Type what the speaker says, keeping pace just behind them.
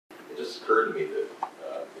just occurred to me that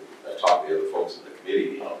I talked to the other folks in the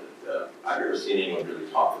committee, that I've never seen anyone really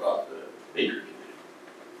talk about the maker community,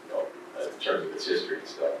 in terms of its history and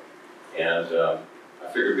stuff. And I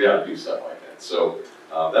figured we ought to do something like that. So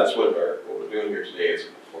that's what we're doing here today. Is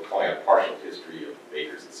we're calling it a partial history of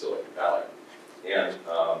makers in Silicon Valley. And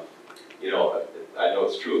I know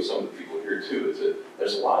it's true of some of the people here too, is that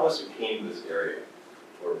there's a lot of us who came to this area.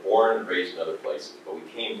 We're born and raised in other places, but we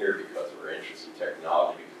came here because we're interested in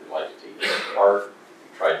technology, because we like to take things apart,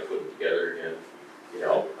 we tried to put them together again,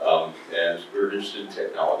 and we're interested in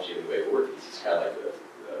technology and the way it works. This is kind of like the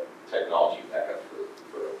technology backup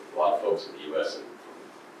for a lot of folks in the U.S. and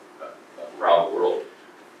around the world.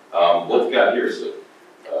 What we've got here is I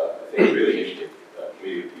think a really interesting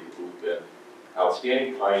community of people who've been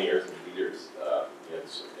outstanding pioneers and leaders in,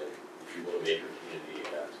 if you will, the maker community,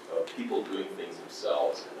 and of people doing things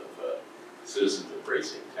themselves, and of citizens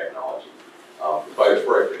embracing technology.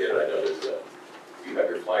 Before I forget it, I know you have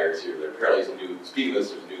your flyers here. There apparently is a new, speaking of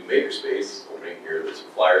this, there's a new makerspace opening here. There's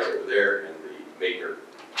some flyers over there, and the maker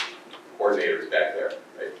coordinator is back there,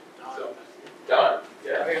 right? So, Don,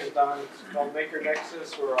 yeah. My name is Don. It's called Maker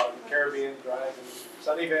Nexus. We're on Caribbean Drive in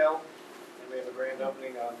Sunnyvale. We have a grand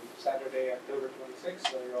opening on Saturday, October 26th,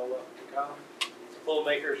 so you're all welcome to come. It's a full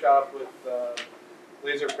maker shop with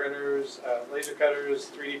laser printers, laser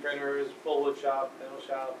cutters, 3D printers, full wood shop, metal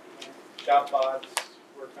shop, shop bots,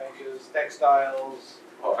 workbenches, textiles,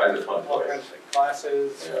 all kinds of fun all kinds of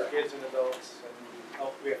classes for yeah. kids and adults. And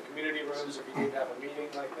we have community rooms if you need to have a meeting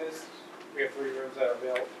like this. We have 3 rooms that are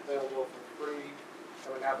available for free.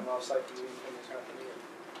 Come and have an off-site meeting in this company.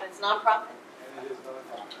 And it's nonprofit. And it is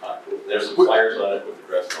nonprofit. There's some flyers on it with the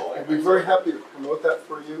dress and all that. I'd be very happy to promote that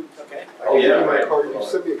for you. Okay. Oh yeah, my right. card. You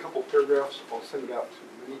send me a couple paragraphs, I'll send it out to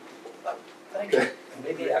many people. Oh, thank you. And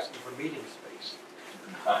maybe asking for meeting space.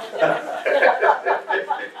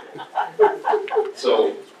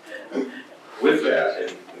 So, with that,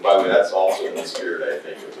 and by the way, that's also in the spirit, I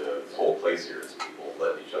think, of the whole place here, is people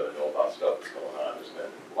letting each other know about stuff that's going on. There's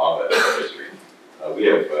been a lot of that history. We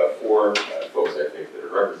have 4 folks, I think, that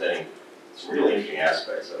are representing some really interesting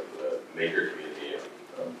aspects of the maker community and,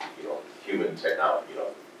 human technology,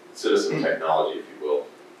 citizen technology, if you will.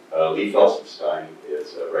 Lee Felsenstein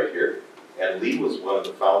is right here. And Lee was one of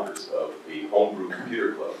the founders of the Home Brew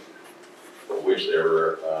Club, of which there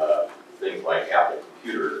were things like Apple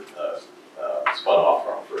Computer spun off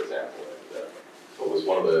from, for example. And, so it was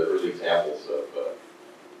one of the early examples of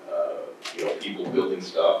people building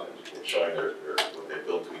stuff and showing what they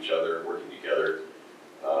built to each other, working together.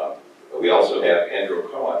 We also have Andrew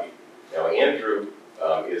Kawai. Now Andrew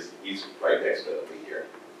he's right next to me here.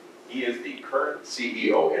 He is the current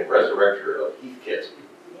CEO and resurrector of Heathkit.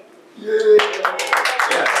 Yay!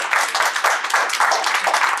 Yeah.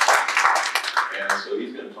 And so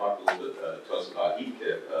he's going to talk a little bit to us about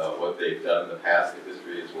Heathkit, what they've done in the past, the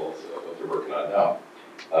history, as well as what they're working on now.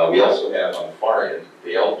 We also have on the far end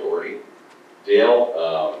Dale Doherty. Dale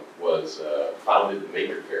was founded the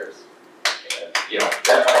Maker Fairs. And,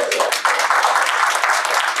 that by itself.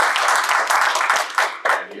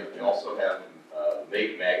 And we also have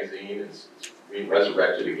Make Magazine is being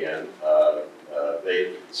resurrected again.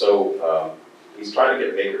 He's trying to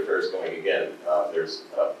get Maker Fairs going again. There's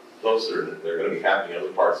those that are going to be happening in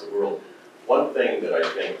other parts of the world. One thing that I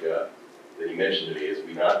think that he mentioned to me is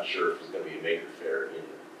we're not sure if there's going to be a Maker Fair in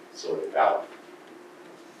Silicon Valley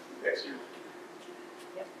next year.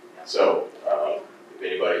 Yep. So if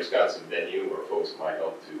anybody's got some venue or folks might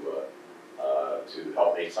help to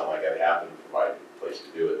help make something like that happen, provide a place to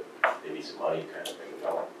do it, maybe some money kind of thing.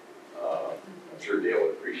 I'm sure Dale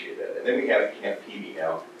would appreciate that. And then we have Camp Peavy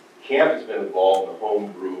now. Camp has been involved in the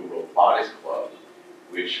Home Brew Robotics Club,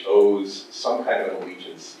 which owes some kind of an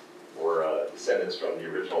allegiance or descendants from the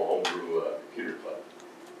original Home Brew Computer Club.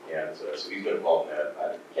 And so he's been involved in that.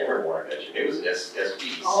 I can't remember what I mentioned. It was an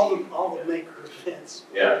SBC. All the maker events.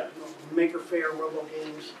 Yeah. Maker Fair, Robo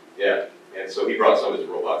Games. Yeah. And so he brought some of his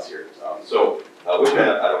robots here. With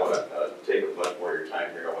that, I don't want to take up much more of your time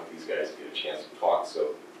here. I want these guys to get a chance to talk.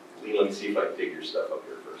 So, Lee, let me see if I can dig your stuff up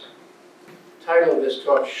here first. The title of this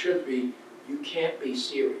talk should be, "You Can't Be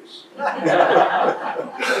Serious." Well,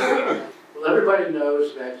 everybody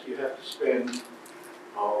knows that you have to spend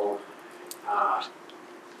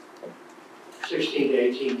 16 to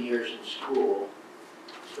 18 years in school,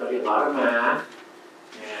 study a lot of math,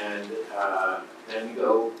 and then you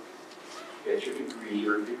go get your degree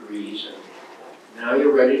or degrees, and now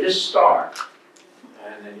you're ready to start.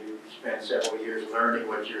 And then you spend several years learning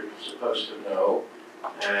what you're supposed to know,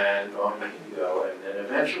 and on you can go. And then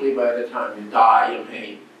eventually, by the time you die, you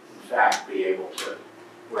may, in fact, be able to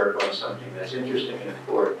work on something that's interesting and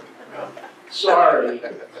important. sorry,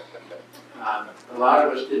 a lot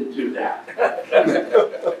of us didn't do that.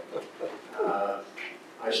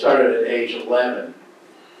 I started at age 11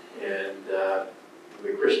 and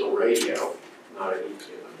with Crystal Radio, not at EQ,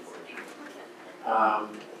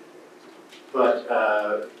 unfortunately. But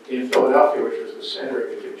in Philadelphia, which was the center of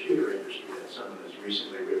the computer industry that someone has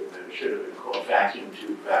recently written that it should have been called Vacuum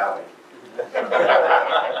Tube Valley.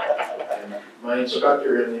 And my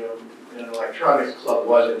instructor in the electronics club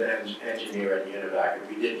was an engineer at Univac, and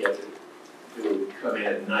we did get to come in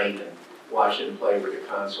at night and watch him play with the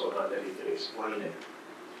console, not that he could explain it.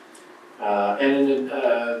 And in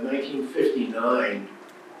 1959,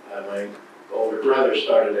 my older brother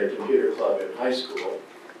started a computer club in high school,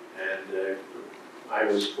 and I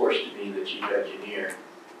was forced to be the chief engineer.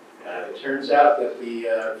 It turns out that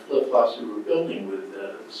the flip-flops we were building with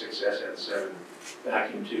the 6SN7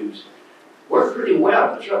 vacuum tubes worked pretty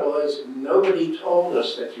well. The trouble is, nobody told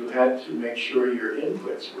us that you had to make sure your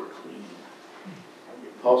inputs were clean.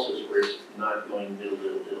 Your pulses were not going diddle,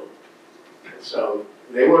 diddle, diddle. And so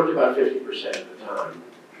they worked about 50% of the time.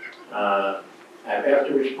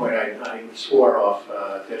 After which point I swore off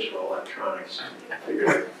digital electronics. I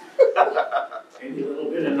figured any little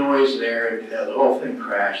bit of noise there, and the whole thing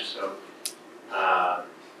crashed. So I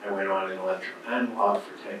went on in analog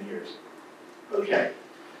for 10 years. Okay.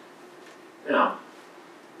 Now,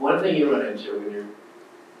 one thing you run into when you're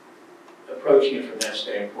approaching it from that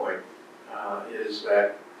standpoint is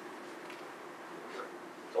that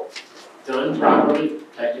done properly,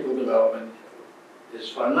 technical development is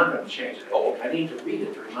fun. I'm not going to change it. I need to read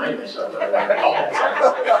it to remind myself that I want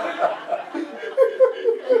to.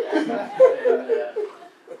 And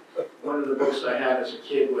one of the books I had as a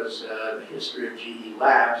kid was the history of GE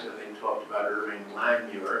Labs, and they talked about Irving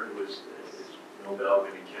Langmuir, who was the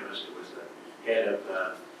Nobel-winning chemist, who was the head of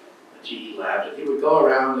GE Labs. And he would go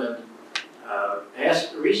around and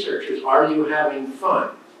ask the researchers, "Are you having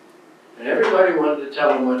fun?" And everybody wanted to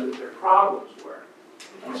tell him what their problems were.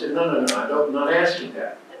 He said, "No, no, no, I'm not asking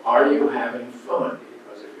that. Are you having fun?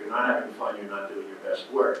 Because if you're not having fun, you're not doing your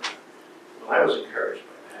best work." Well, I was encouraged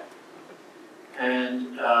by that.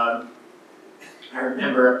 And I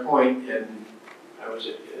remember a point I was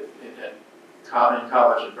in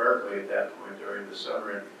college at Berkeley at that point during the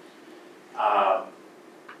summer, and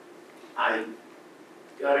I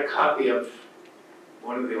got a copy of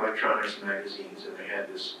one of the electronics magazines, and they had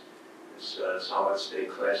this solid state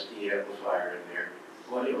class D amplifier in there,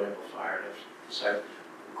 audio amplifier, and I decided,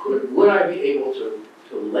 would I be able to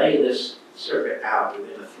lay this circuit out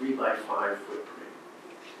within a 3x5 footprint?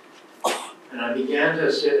 And I began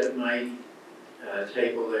to sit at my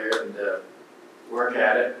table there and work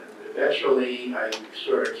at it, and eventually I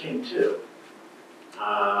sort of came to.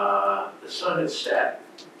 The sun had set,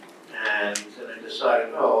 and I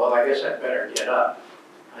decided, oh, well, I guess I'd better get up.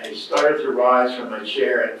 I started to rise from my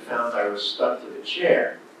chair and found I was stuck to the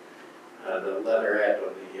chair, the leatherette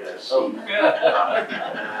on the seat.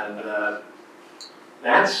 And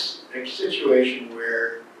that's a situation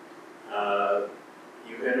where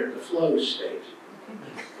you enter the flow state.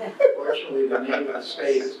 Fortunately, the name of the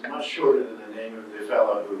state is much shorter than the name of the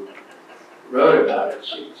fellow who wrote about it.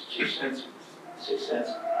 Sixth sense,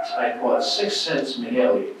 I call it Sixth Sense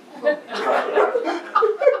Mihaly. But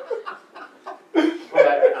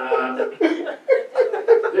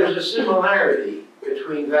there's a similarity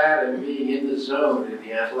between that and being in the zone in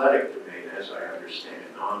the athletic domain, as I understand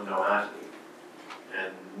it. Now, I'm no athlete.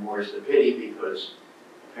 And more is the pity, because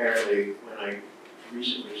apparently when I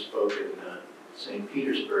recently spoke in St.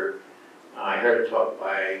 Petersburg, I heard a talk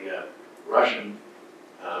by a Russian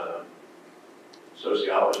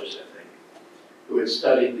sociologist, I think, who had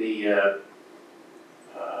studied the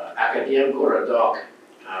Akademgorodok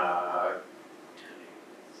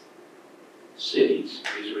cities.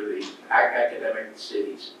 These were the academic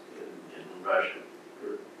cities in Russia.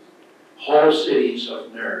 Whole cities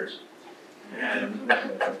of nerds. And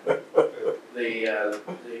they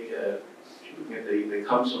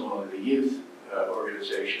Komsomol and the youth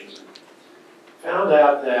organizations, and found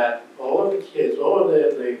out that all of the kids, all of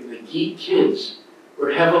the geek kids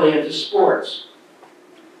were heavily into sports.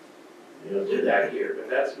 You don't do that here, but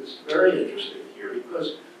that's very interesting here,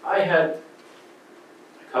 because I had,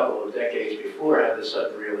 a couple of decades before, had the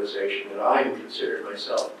sudden realization that I, who considered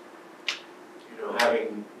myself,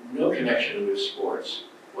 having no connection with sports,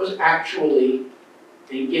 was actually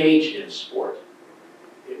engaged in sport.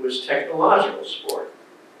 It was technological sport,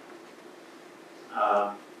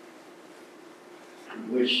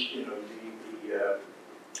 which,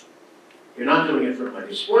 you're not doing it for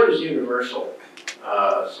money. Sport is universal.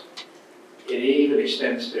 It even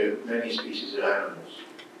extends to many species of animals.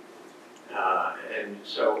 And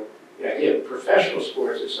so the idea of professional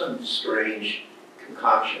sports is some strange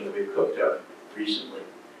concoction that we've cooked up recently.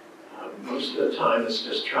 Most of the time it's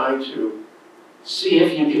just trying to see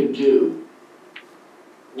if you can do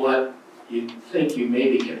what you think you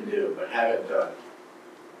maybe can do but haven't done.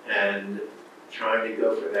 And trying to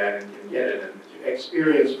go for that and get it and to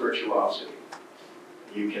experience virtuosity.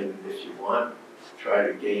 You can, if you want, try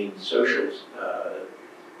to gain social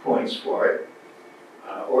points for it.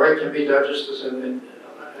 Or it can be done just as a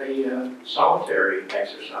solitary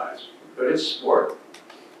exercise, but it's sport.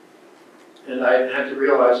 And I had to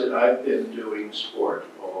realize that I've been doing sport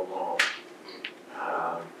all along.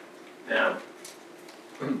 Now,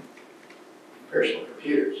 personal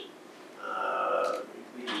computers.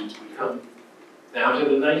 We come down to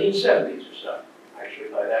the 1970s or so. Actually,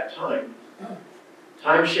 by that time,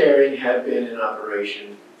 time sharing had been in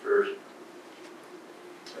operation for a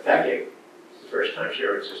decade. The first time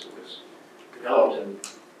sharing system was developed in,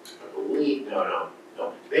 I believe, no,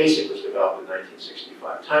 BASIC was developed in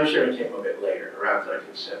 1965. Time sharing came a bit later, around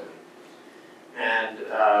 1970. And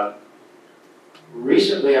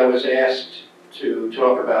recently I was asked to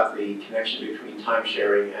talk about the connection between time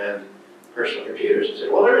sharing and personal computers and said,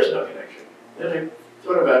 well, there is no connection. Then I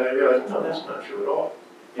thought about it and I realized, no, that's not true at all.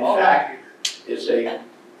 In fact, it's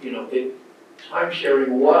time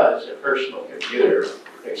sharing was a personal computer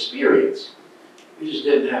experience. We just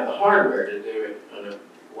didn't have the hardware to do it on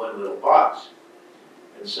one little box.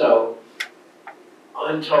 And so,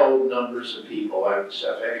 untold numbers of people,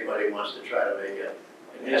 so if anybody wants to try to make an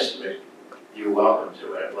estimate, you're welcome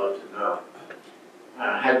to it, I'd love to know,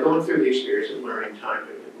 had gone through the experience of learning time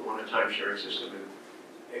on a time sharing system and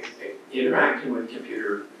interacting with the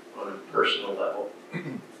computer on a personal level.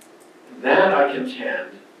 That, I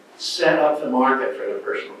contend, set up the market for the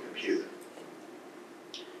personal computer.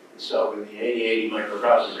 And so when the 8080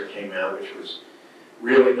 microprocessor came out, which was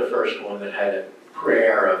really the first one that had a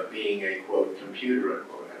prayer of being a, quote, computer,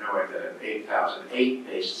 unquote. I know that an 8008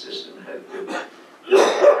 based system had been built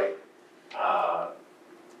by,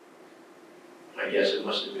 I guess it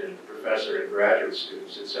must have been a professor and graduate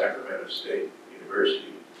students at Sacramento State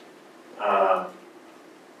University.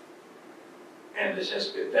 And this has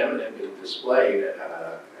been displayed,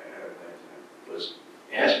 was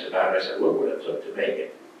asked about it. I said, look what it took to make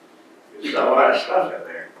it. There's a lot of stuff in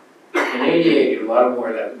there. In 88, a lot more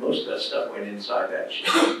of that, most of that stuff went inside that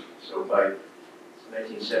chip. So by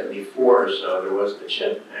 1974 or so, there was the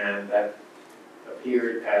chip, and that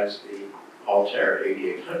appeared as the Altair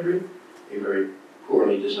 8800, a very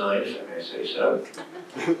poorly designed, if I may say so.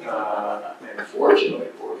 And fortunately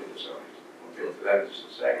poorly designed. We'll get into that in just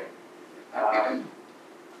a second.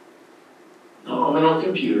 Nominal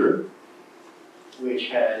computer, which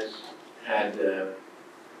has had a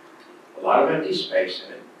lot of empty space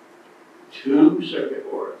in it, 2 circuit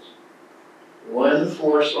boards, 1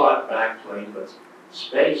 4-slot backplane with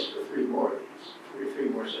space for 3 more of these, 3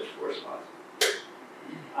 more such 4 slots.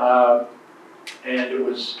 And it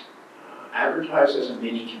was advertised as a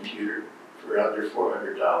mini computer for under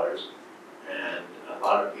 $400, and a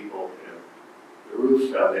lot of people, the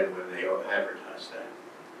roof fell in when they advertised that.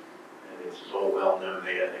 And it's all well known.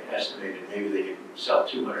 They estimated maybe they could sell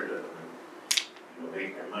 200 of them and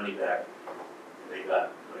make their money back. They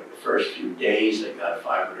got, like the first few days, they got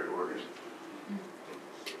 500 orders.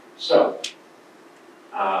 So,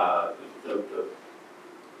 the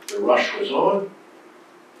rush was on,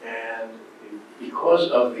 and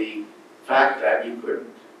because of the fact that you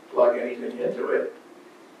couldn't plug anything into it,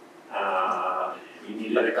 you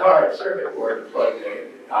needed a card circuit board to plug the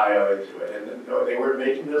I/O into it, and they weren't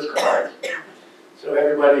making those cards. So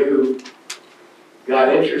everybody who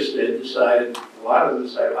got interested decided, a lot of them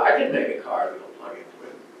decided, well, I can make a card that'll plug into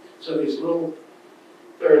it. So these little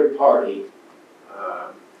third party,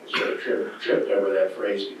 I sort of tripped over that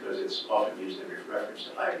phrase because it's often used in reference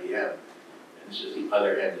to IBM, and this is the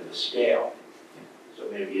other end of the scale. So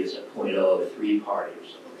maybe it's a 0.03 party or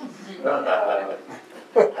something.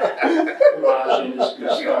 Garage industry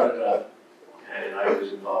started up, and I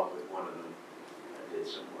was involved with one of them. I did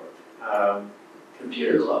some work.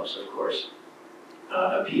 Computer clubs, of course,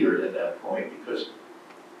 appeared at that point because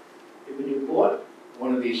when you bought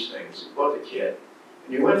one of these things, you bought the kit,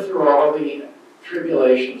 and you went through all the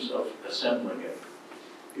tribulations of assembling it,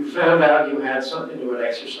 you found out you had something to an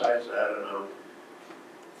exercise, I don't know,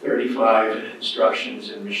 35 instructions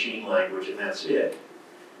in machine language, and that's it.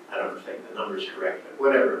 I don't think the number's correct, but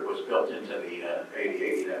whatever was built into the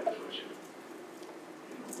 8080, that was what you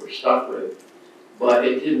were stuck with. But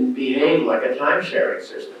it didn't behave like a time-sharing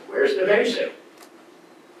system. Where's the BASIC?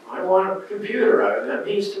 I want a computer, and that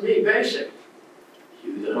means to me BASIC.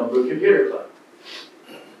 Cue the Home Brew Computer Club.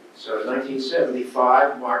 So in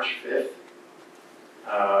 1975, March 5th,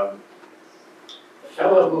 a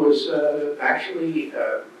fellow who was actually,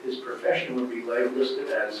 his profession would be listed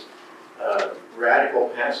as radical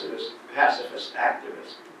pacifist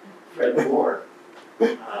activist, Fred Moore, who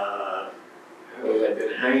had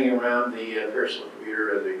been hanging around the personal computer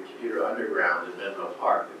of the Computer Underground in Menlo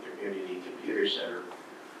Park, the Community Computer Center,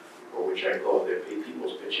 or which I call the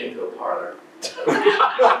People's Pachinko Parlor. It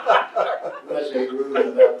was a room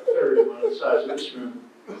about the third one the size of this room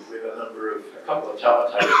with a couple of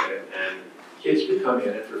teletypes in it, and kids could come in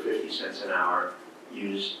and for 50 cents an hour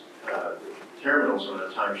use the terminals on a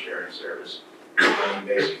time-sharing service running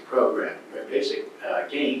basic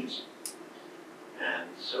games. And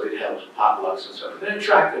so it held potlucks and so forth. It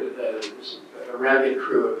attracted a rabid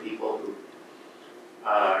crew of people who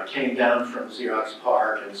came down from Xerox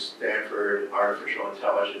PARC and Stanford Artificial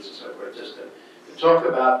Intelligence and so forth, just to talk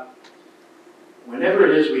about whenever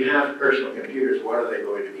it is we have personal computers, what are they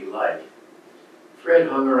going to be like? Fred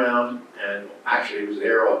hung around and actually was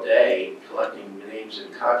there all day collecting names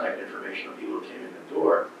and contact information of people who came in the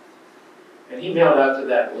door. And he mailed out to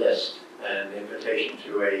that list an invitation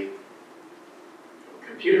to a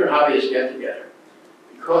computer hobbyist get-together.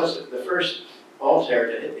 Because the first Altair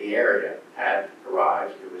to hit the area had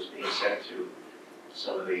arrived, it was being sent to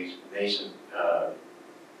some of these nascent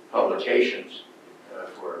publications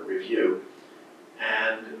for review.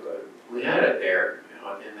 And we had it there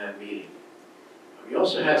in that meeting. We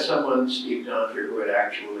also had someone, Steve Donker, who had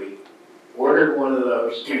actually ordered one of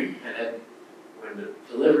those and had, when the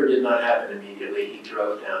delivery did not happen immediately, he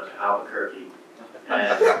drove down to Albuquerque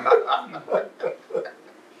and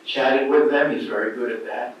chatted with them. He's very good at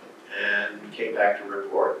that, and came back to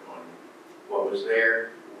report on what was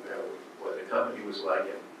there, what the company was like,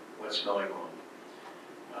 and what's going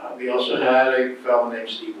on. We also had a fellow named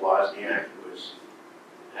Steve Wozniak, who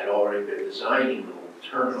had already been designing little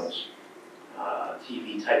terminals,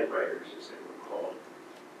 TV typewriters, as they were called,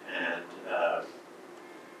 and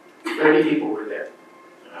 30 people were there,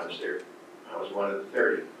 and I was there. I was one of the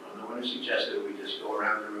 30. I'm the one who suggested that we just go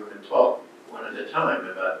around the room and talk one at a time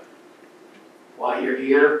about why you're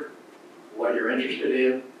here, what you're interested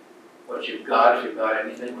in, what you've got, if you've got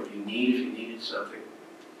anything, what you need, if you needed something.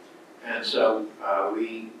 And so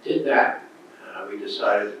we did that. We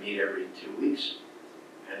decided to meet every 2 weeks.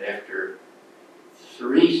 And after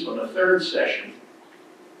on the third session,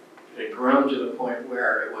 it had grown to the point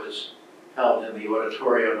where it was held in the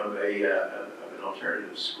auditorium of an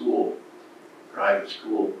alternative school, private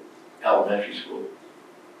school, elementary school.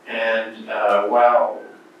 And while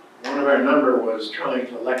one of our number was trying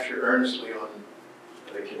to lecture earnestly on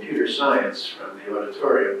the computer science from the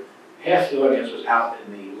auditorium, half the audience was out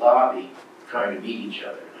in the lobby trying to meet each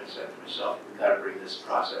other. And I said to myself, we've got to bring this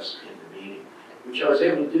process into meeting, which I was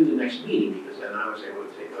able to do the next meeting, because then I was able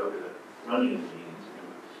to take over the running of the meetings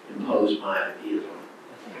and impose my ideas on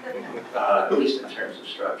them, at least in terms of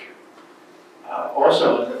structure.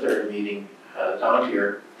 Also at the third meeting,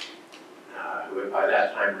 Dontier, who had by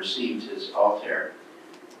that time received his Altair,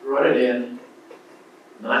 brought it in,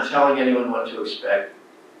 not telling anyone what to expect,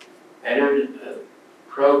 entered a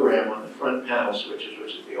program on the front panel switches,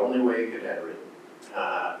 which is the only way you could enter it,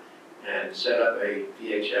 and set up a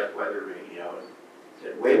VHF weather radio, and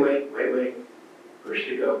said, wait, push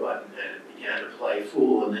the go button, and it began to play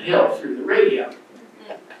Fool in the Hill through the radio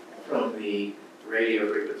from the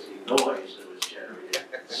radio frequency noise that was generated,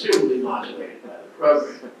 suitably modulated by the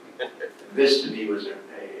program. This to me was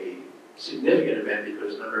a significant event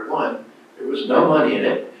because, number one, there was no money in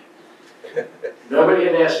it. Nobody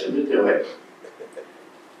had asked him to do it.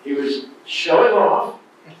 He was showing off,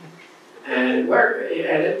 and it worked,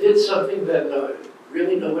 and it did something that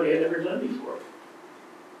really nobody had ever done before.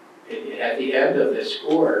 At the end of the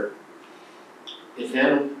score, it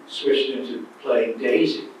then switched into playing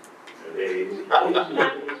Daisy,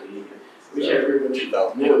 which everyone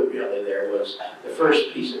knew really there was the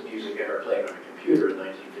first piece of music ever played on a computer in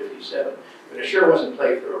 1957, but it sure wasn't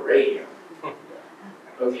played through a radio.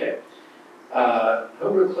 Okay.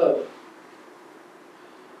 Home Brew Club.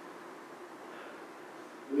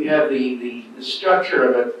 We have the structure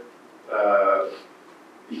of it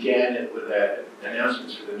began with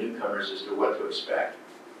announcements for the newcomers as to what to expect.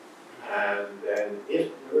 And then if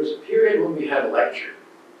there was a period when we had a lecture,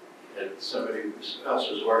 and somebody else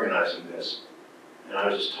was organizing this, and I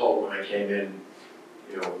was just told when I came in,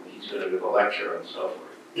 he's going to give a lecture and so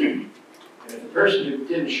forth. And if the person who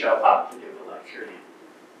didn't show up to give the lecture,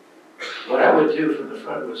 what I would do from the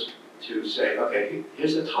front was to say, okay,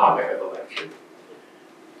 here's the topic of the lecture.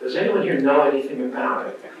 Does anyone here know anything about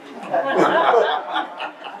it?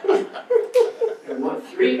 And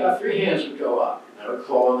about 3 hands would go up. And I would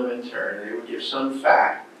call on them in turn, and they would give some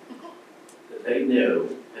fact that they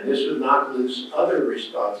knew, and this would knock loose other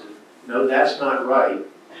responses. No, that's not right.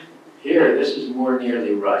 Here, this is more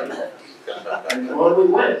nearly right. And on we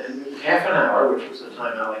went, and in half an hour, which was the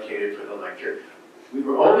time allocated for the lecture, we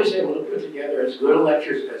were always able to put together as good a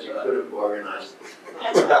lectures as you could have organized.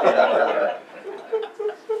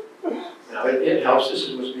 Now, it helps. This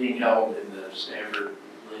was being held in the Stanford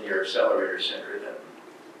Linear Accelerator Center, the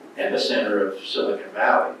epicenter of Silicon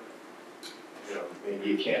Valley. You know, maybe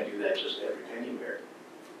you can't do that just anywhere.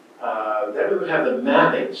 Then we would have the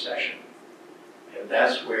mapping session. And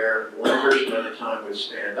that's where one person at a time would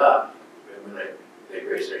stand up. And when they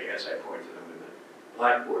raise their hands, I point to them with a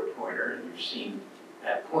blackboard pointer. And you've seen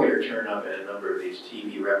that pointer turn up in a number of these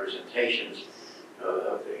TV representations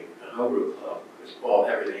of the Home Brew Club, because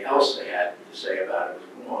everything else they had to say about it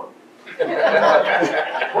was wrong.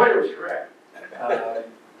 The pointer was correct.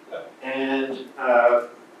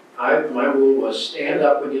 My rule was stand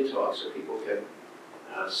up when you talk so people can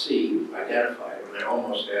see you, identify it. And I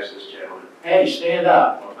almost asked this gentleman, hey, stand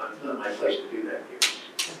up. Well, it's not my place to do that here.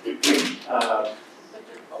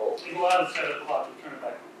 Go out and set a clock and turn it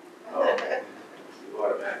back on. Oh, okay. The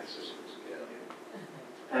automatic systems.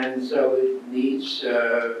 Yeah. And so it needs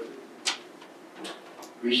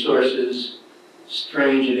resources,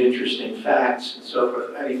 strange and interesting facts, and so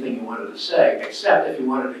forth, anything you wanted to say, except if you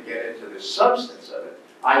wanted to get into the substance of it,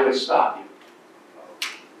 I would stop you.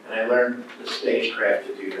 And I learned the stagecraft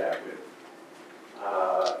to do that with.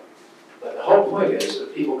 But the whole point is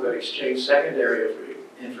that people could exchange secondary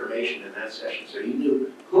information in that session, so you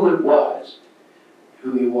knew who it was,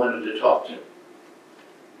 who you wanted to talk to.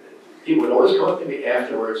 People would always come up to me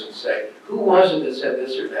afterwards and say, who was it that said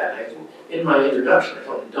this or that? And in my introduction, I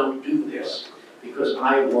told them, don't do this, because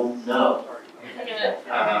I won't know.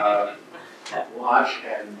 Watch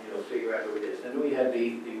and figure out who it is. Then we had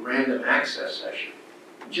the random access session.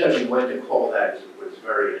 Judging when to call that was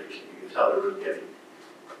very interesting. You could tell the room getting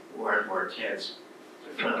more and more tense. So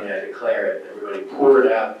finally I declare it, and everybody poured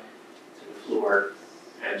out to the floor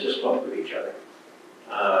and just talked with each other.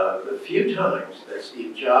 The few times that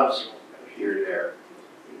Steve Jobs appeared there,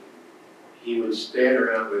 he would stand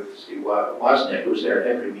around with Steve Wozniak, who was there at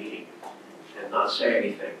every meeting, and not say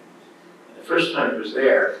anything. And the first time he was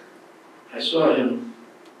there, I saw him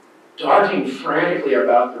darting frantically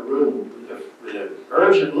about the room with an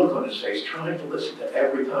urgent look on his face, trying to listen to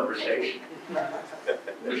every conversation,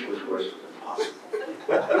 which was, of course, was impossible.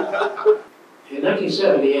 In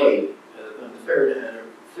 1978, on the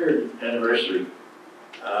third anniversary,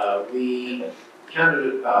 we counted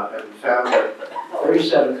it up and found that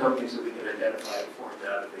 37 companies that we could identify had formed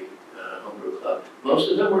out of the Home Brew Club. Most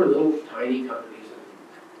of them were little tiny companies that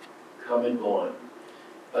had come and gone.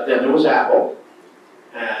 But then there was Apple,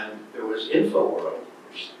 and there was InfoWorld,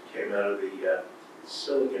 which came out of the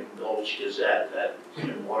Silicon Gulch Gazette that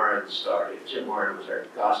Jim Warren started. Jim Warren was our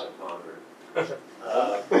gossip monger.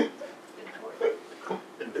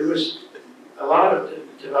 There was a lot of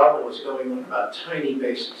development was going on about tiny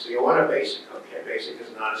basic. So you want a basic, okay, basic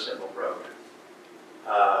is not a simple program.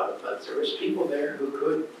 But there was people there who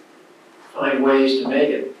could find ways to make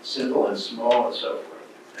it simple and small and so forth.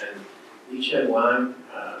 And Lee Chen Wang,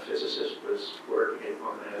 physicist, was working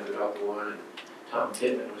on that and developed one, and Tom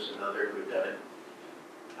Pittman was another who had done it.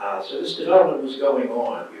 So this development was going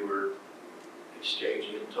on. We were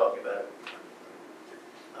exchanging and talking about it.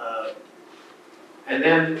 And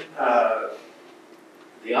then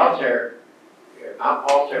the Altair,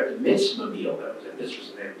 the Mitzmobile, this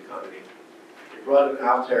was the name of the company. They brought an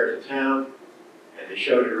Altair to town, and they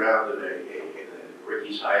showed it around in the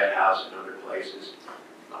Ricky's Hyatt House and other places.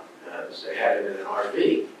 So they had it in an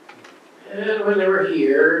RV. And when they were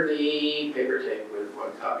here, the paper tape with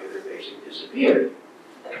one copy of their basic disappeared.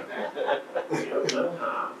 We don't know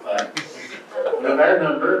how, but when our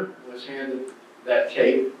number was handed that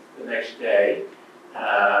tape the next day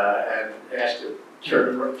and asked to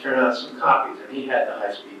turn out some copies, and he had the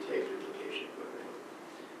high-speed tape duplication equipment.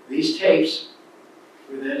 These tapes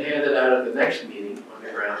were then handed out at the next meeting on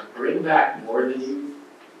the grounds, bring back more than you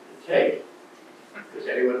take, because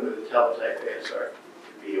anyone with a teletype ASR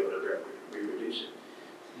could be able to reproduce it.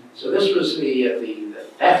 So this was the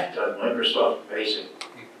theft of Microsoft Basic,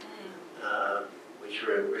 which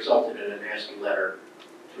resulted in a nasty letter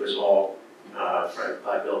to us all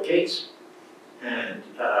by Bill Gates. And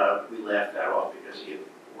we laughed that off because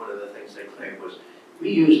one of the things they claimed was,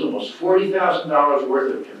 we used almost $40,000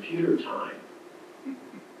 worth of computer time.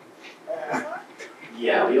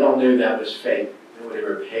 Yeah, we all knew that was fake. Nobody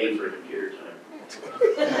ever paid for computer time.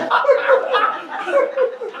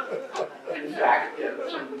 In fact,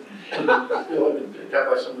 some still had been picked up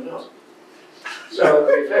by someone else. So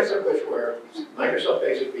the effects of which were, Microsoft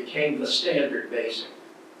Basic became the standard basic.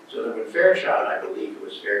 So that when Fairchild, I believe it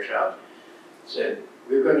was Fairchild, said,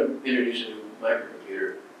 we're going to introduce a new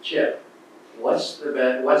microcomputer chip, what's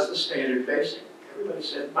the standard basic? Everybody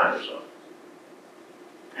said Microsoft.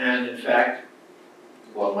 And in fact,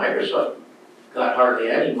 while Microsoft got hardly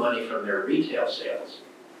any money from their retail sales,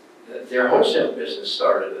 their wholesale business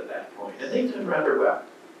started at that point, and they've done rather well.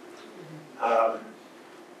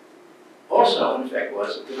 Also, in fact,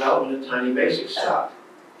 was the development of Tiny Basic stopped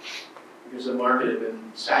because the market had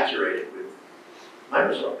been saturated with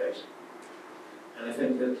Microsoft Basic. And I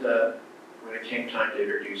think that when it came time to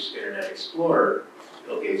introduce Internet Explorer,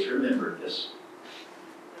 Bill Gates remembered this.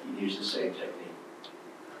 He used the same technique.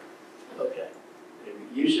 Okay.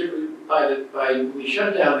 We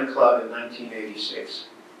shut down the club in 1986.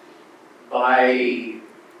 By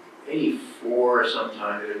 84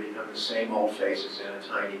 sometime, it had become the same old faces in a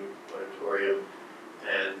tiny auditorium,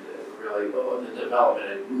 and really the development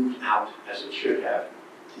had moved out, as it should have,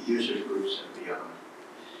 to user groups and beyond.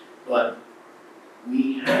 But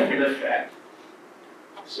we had an effect,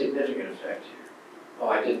 a significant effect here. Oh,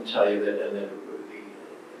 I didn't tell you that in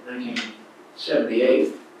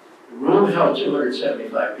 1978, the room held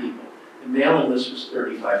 275 people. The mailing list was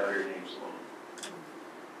 3,500 names long.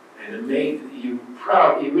 And it made, you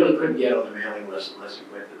really couldn't get on the mailing list unless you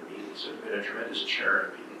went to the meeting. So there's been a tremendous churn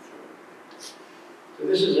of people through it. So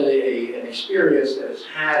this is an experience that has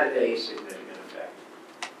had a significant effect.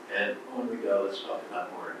 And on we go, let's talk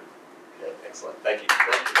about more. Okay, excellent. Thank you.